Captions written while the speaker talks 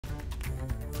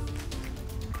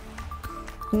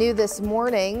New this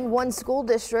morning, one school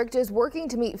district is working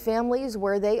to meet families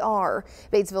where they are.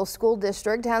 Batesville School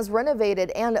District has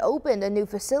renovated and opened a new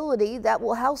facility that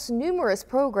will house numerous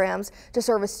programs to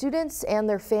service students and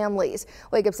their families.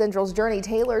 Wake Up Central's Journey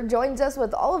Taylor joins us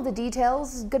with all of the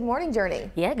details. Good morning,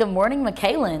 Journey. Yeah, good morning,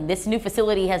 McKaylin. This new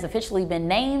facility has officially been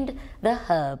named The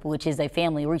Hub, which is a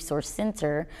family resource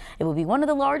center. It will be one of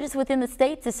the largest within the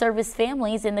state to service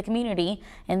families in the community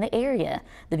and the area.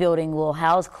 The building will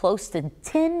house close to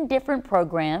 10 different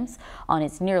programs on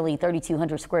its nearly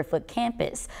 3,200 square foot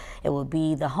campus. It will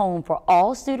be the home for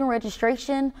all student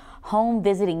registration, home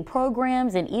visiting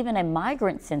programs, and even a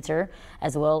migrant center,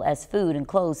 as well as food and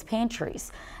clothes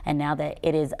pantries. And now that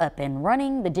it is up and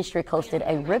running, the district hosted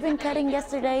a ribbon cutting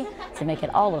yesterday to make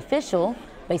it all official.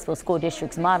 Batesville School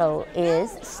District's motto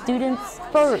is students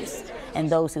first, and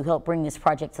those who help bring this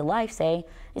project to life say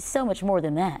it's so much more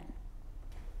than that.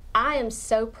 I am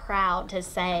so proud to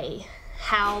say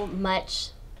how much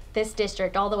this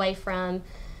district, all the way from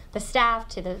the staff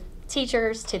to the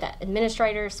teachers to the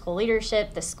administrators, school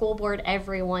leadership, the school board,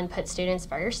 everyone put students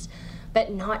first,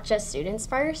 but not just students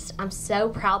first. I'm so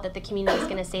proud that the community is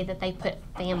going to see that they put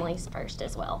families first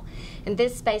as well. And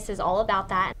this space is all about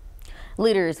that.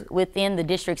 Leaders within the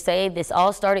district say this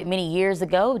all started many years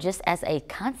ago just as a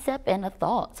concept and a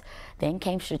thought. Then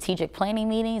came strategic planning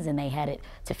meetings and they had it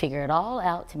to figure it all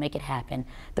out to make it happen.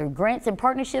 Through grants and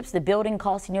partnerships, the building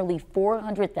cost nearly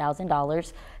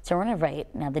 $400,000 to renovate.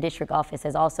 Now the district office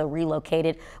has also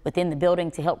relocated within the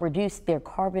building to help reduce their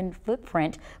carbon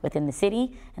footprint within the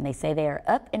city, and they say they are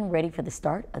up and ready for the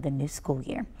start of the new school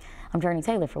year. I'm Journey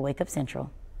Taylor for Wake Up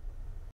Central.